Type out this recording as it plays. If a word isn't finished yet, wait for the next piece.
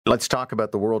Let's talk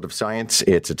about the world of science.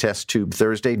 It's a test tube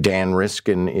Thursday. Dan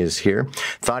Riskin is here.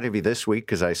 Thought of you this week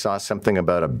because I saw something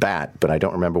about a bat, but I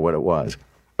don't remember what it was.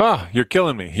 Oh, you're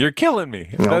killing me. You're killing me.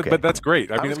 Okay. But that's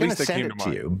great. I mean, was at least gonna that came send to it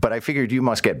mind. you, but I figured you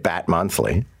must get Bat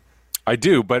Monthly. I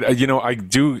do, but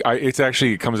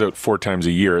it comes out 4 times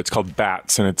a year. It's called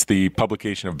BATS, and it's the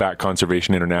publication of Bat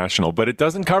Conservation International, but it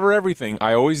doesn't cover everything.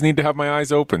 I always need to have my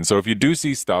eyes open. So if you do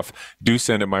see stuff, do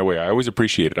send it my way. I always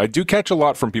appreciate it. I do catch a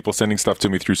lot from people sending stuff to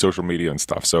me through social media and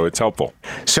stuff, so it's helpful.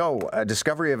 So, a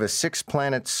discovery of a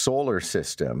 6-planet solar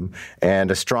system,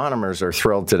 and astronomers are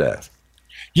thrilled to death.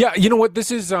 Yeah, you know what?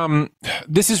 This is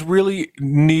really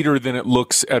neater than it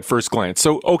looks at first glance.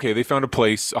 So, okay, they found a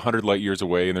place 100 light years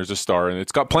away, and there's a star, and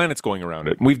it's got planets going around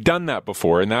it. We've done that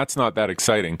before, and that's not that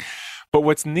exciting. But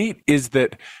what's neat is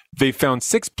that they found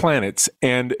 6 planets,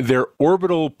 and their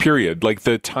orbital period, like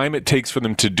the time it takes for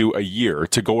them to do a year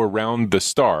to go around the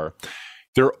star,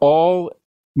 they're all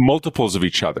multiples of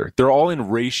each other. They're all in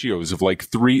ratios of like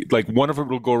 3, like one of them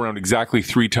will go around exactly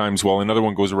 3 times while another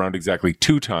one goes around exactly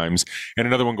 2 times and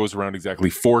another one goes around exactly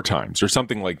 4 times or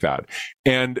something like that.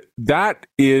 And that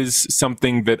is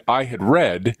something that I had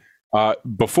read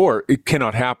before. It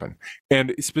cannot happen.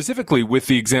 And specifically with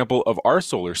the example of our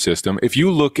solar system, if you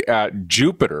look at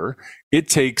Jupiter, it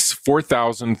takes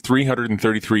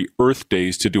 4,333 Earth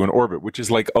days to do an orbit, which is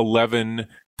like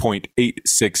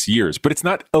 11.86 years. But it's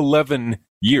not 11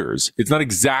 years. It's not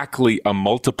exactly a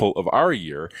multiple of our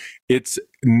year. It's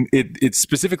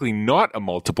specifically not a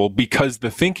multiple because the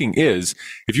thinking is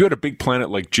if you had a big planet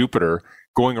like Jupiter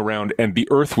going around and the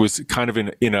Earth was kind of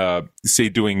in a, say,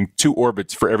 doing 2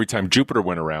 orbits for every time Jupiter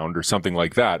went around or something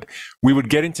like that, we would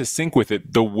get into sync with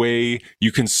it the way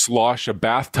you can slosh a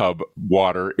bathtub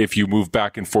water if you move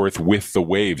back and forth with the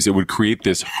waves. It would create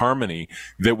this harmony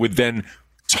that would then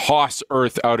toss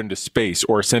Earth out into space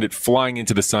or send it flying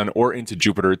into the sun or into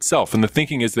Jupiter itself. And the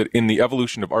thinking is that in the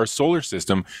evolution of our solar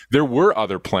system, there were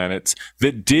other planets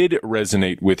that did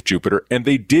resonate with Jupiter and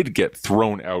they did get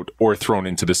thrown out or thrown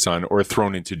into the sun or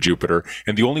thrown into Jupiter.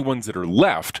 And the only ones that are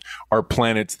left are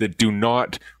planets that do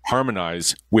not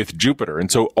harmonize with Jupiter. And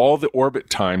so all the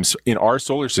orbit times in our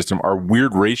solar system are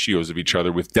weird ratios of each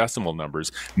other with decimal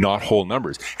numbers, not whole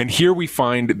numbers. And here we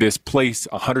find this place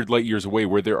 100 light years away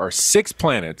where there are 6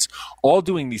 planets all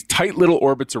doing these tight little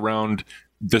orbits around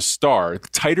the star,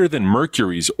 tighter than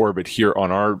Mercury's orbit here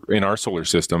in our solar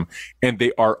system, and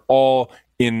they are all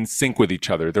in sync with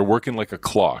each other. They're working like a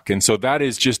clock. And so that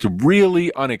is just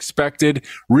really unexpected,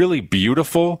 really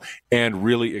beautiful, and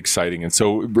really exciting. And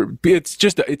so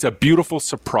it's a beautiful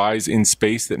surprise in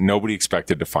space that nobody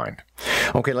expected to find.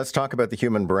 Okay, let's talk about the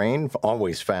human brain.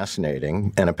 Always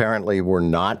fascinating. And apparently we're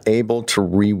not able to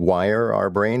rewire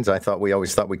our brains. We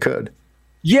always thought we could.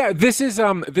 Yeah, this is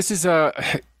a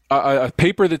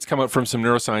paper that's come out from some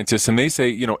neuroscientists, and they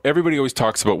say, everybody always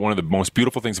talks about one of the most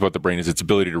beautiful things about the brain is its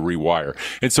ability to rewire.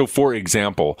 And so, for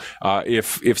example,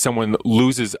 if someone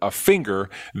loses a finger,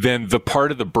 then the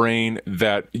part of the brain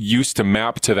that used to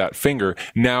map to that finger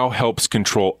now helps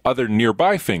control other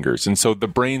nearby fingers. And so the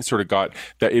brain sort of got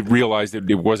that it realized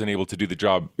that it wasn't able to do the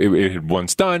job it had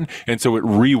once done, and so it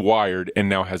rewired and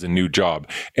now has a new job.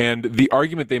 And the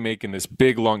argument they make in this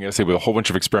big, long essay with a whole bunch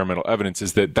of experimental evidence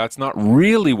is that that's not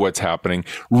really what's happening.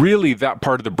 Really, that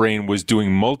part of the brain was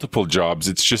doing multiple jobs.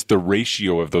 It's just the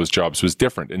ratio of those jobs was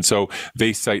different. And so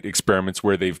they cite experiments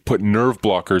where they've put nerve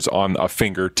blockers on a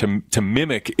finger to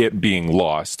mimic it being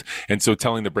lost. And so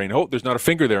telling the brain, oh, there's not a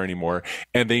finger there anymore.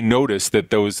 And they notice that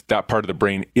that part of the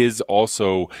brain is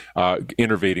also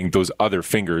innervating those other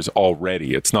fingers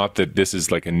already. It's not that this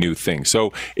is like a new thing.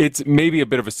 So it's maybe a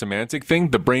bit of a semantic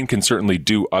thing. The brain can certainly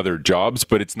do other jobs,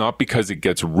 but it's not because it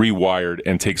gets rewired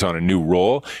and takes on a new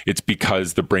role. It's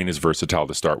because the brain is versatile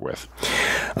to start with.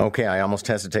 Okay, I almost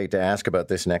hesitate to ask about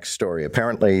this next story.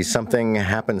 Apparently, something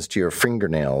happens to your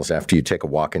fingernails after you take a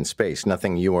walk in space.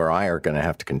 Nothing you or I are going to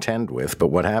have to contend with, but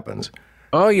what happens?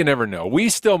 Oh, you never know. We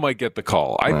still might get the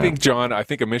call. I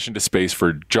think a mission to space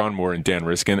for John Moore and Dan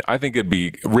Riskin, I think it'd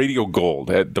be radio gold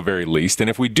at the very least. And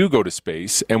if we do go to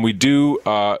space and we do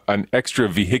an extra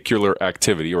vehicular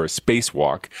activity or a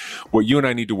spacewalk, what you and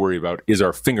I need to worry about is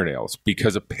our fingernails,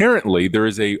 because apparently there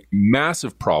is a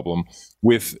massive problem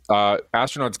with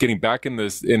astronauts getting back in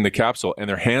the capsule and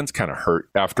their hands kind of hurt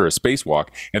after a spacewalk,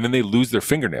 and then they lose their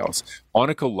fingernails.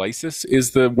 Onycholysis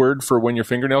is the word for when your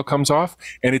fingernail comes off,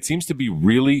 and it seems to be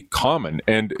really common.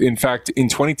 And in fact, in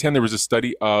 2010, there was a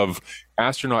study of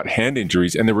astronaut hand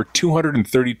injuries, and there were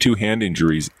 232 hand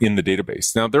injuries in the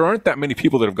database. Now, there aren't that many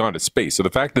people that have gone to space, so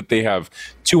the fact that they have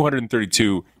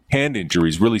 232 hand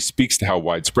injuries really speaks to how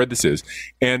widespread this is.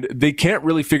 And they can't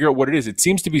really figure out what it is. It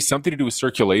seems to be something to do with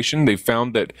circulation. They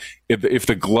found that if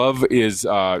the glove is,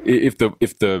 if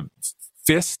the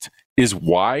fist is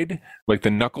wide, like the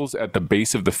knuckles at the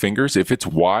base of the fingers, if it's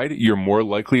wide, you're more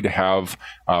likely to have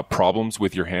problems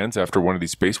with your hands after one of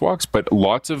these spacewalks. But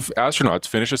lots of astronauts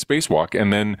finish a spacewalk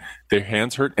and then their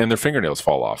hands hurt and their fingernails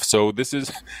fall off. So this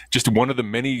is just one of the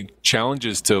many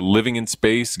challenges to living in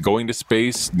space, going to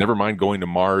space, never mind going to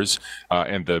Mars,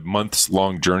 and the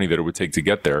months-long journey that it would take to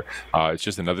get there. It's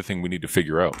just another thing we need to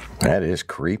figure out. That is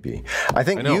creepy. I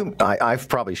think I've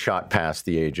probably shot past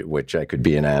the age at which I could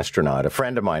be an astronaut. A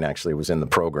friend of mine actually was in the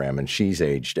program, and she's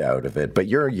aged out of it. But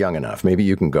you're young enough. Maybe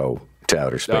you can go to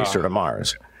outer space or to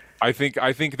Mars. I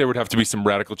think there would have to be some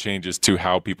radical changes to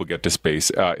how people get to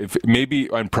space. If maybe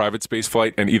on private space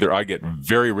flight, and either I get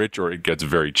very rich or it gets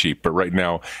very cheap. But right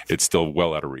now, it's still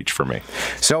well out of reach for me.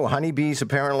 So honeybees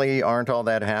apparently aren't all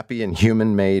that happy in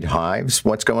human-made hives.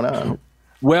 What's going on?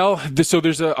 Well, so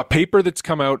there's a paper that's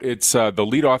come out. It's the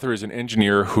lead author is an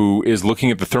engineer who is looking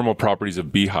at the thermal properties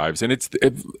of beehives, and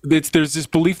there's this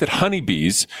belief that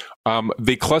honeybees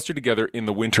they cluster together in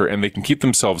the winter and they can keep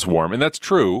themselves warm, and that's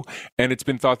true. And it's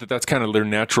been thought that that's kind of their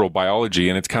natural biology,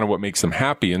 and it's kind of what makes them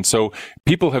happy. And so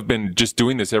people have been just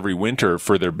doing this every winter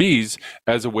for their bees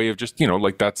as a way of just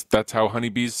like that's how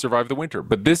honeybees survive the winter.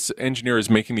 But this engineer is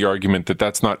making the argument that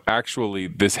that's not actually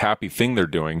this happy thing they're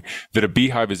doing. That a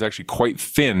beehive is actually quite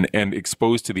thin and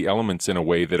exposed to the elements in a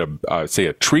way that say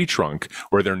a tree trunk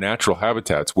or their natural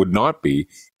habitats would not be.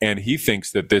 And he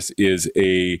thinks that this is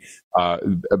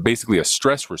basically a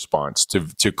stress response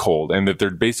to cold, and that they're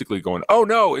basically going, oh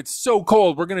no, it's so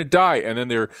cold, we're going to die. And then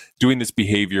they're doing this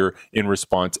behavior in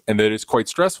response, and that it's quite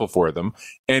stressful for them.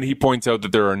 And he points out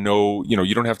that there are no,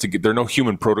 you don't have to get, there are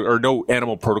no no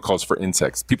animal protocols for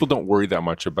insects. People don't worry that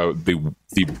much about the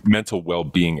mental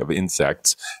well-being of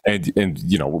insects. And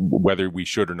whether we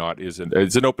should or not is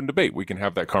an open debate. We can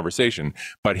have that conversation.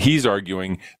 But he's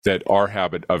arguing that our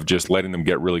habit of just letting them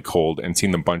get really cold and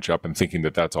seeing them bunch up and thinking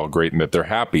that that's all great and that they're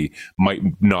happy might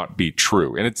not be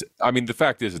true. And the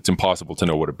fact is, it's impossible to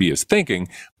know what a bee is thinking,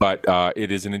 but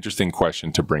it is an interesting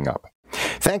question to bring up.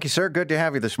 Thank you, sir. Good to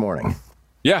have you this morning.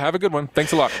 Yeah, have a good one.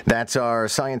 Thanks a lot. That's our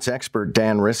science expert,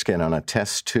 Dan Riskin, on a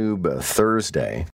test tube Thursday.